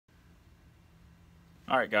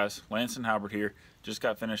All right, guys, Lancen Halbert here. Just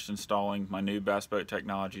got finished installing my new Bass Boat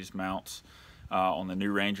Technologies mounts on the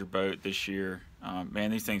new Ranger boat this year.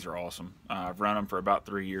 Man, these things are awesome. I've run them for about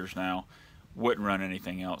 3 years now. Wouldn't run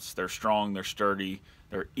anything else. They're strong, they're sturdy,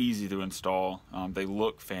 they're easy to install. They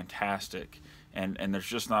look fantastic, and there's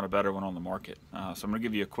just not a better one on the market. So I'm going to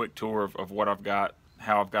give you a quick tour of what I've got,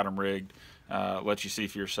 how I've got them rigged, let you see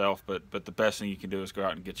for yourself. But the best thing you can do is go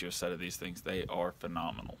out and get you a set of these things. They are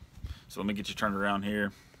phenomenal. So let me get you turned around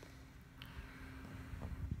here.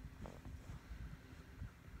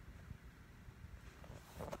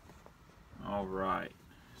 All right,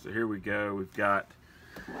 so here we go. We've got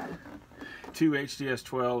two HDS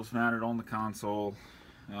 12s mounted on the console.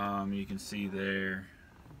 You can see there,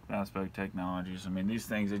 Bass Boat Technologies. I mean, these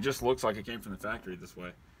things, it just looks like it came from the factory this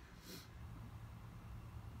way.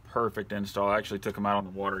 Perfect install. I actually took them out on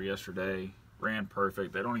the water yesterday. Ran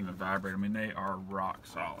perfect. They don't even vibrate. I mean, they are rock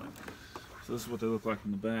solid. So this is what they look like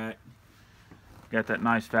in the back. Got that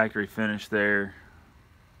nice factory finish there.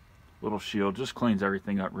 Little shield, just cleans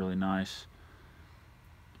everything up really nice.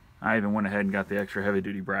 I even went ahead and got the extra heavy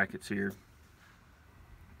duty brackets here,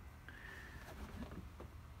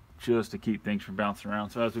 just to keep things from bouncing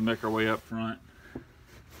around. So as we make our way up front,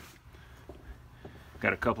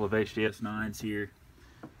 got a couple of HDS 9s here.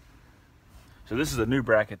 So this is a new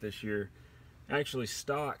bracket this year. Actually,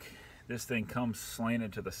 stock, this thing comes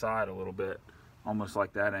slanted to the side a little bit, almost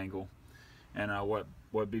like that angle. And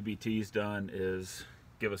what BBT's done is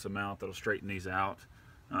give us a mount that'll straighten these out.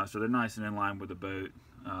 So they're nice and in line with the boat,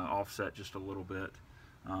 offset just a little bit.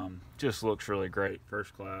 Just looks really great,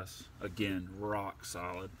 first class. Again, rock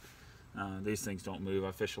solid. These things don't move.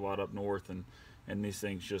 I fish a lot up north, and these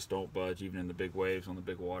things just don't budge, even in the big waves on the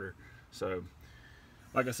big water. So,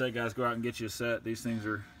 like I said, guys, go out and get you a set. These things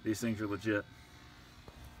are legit.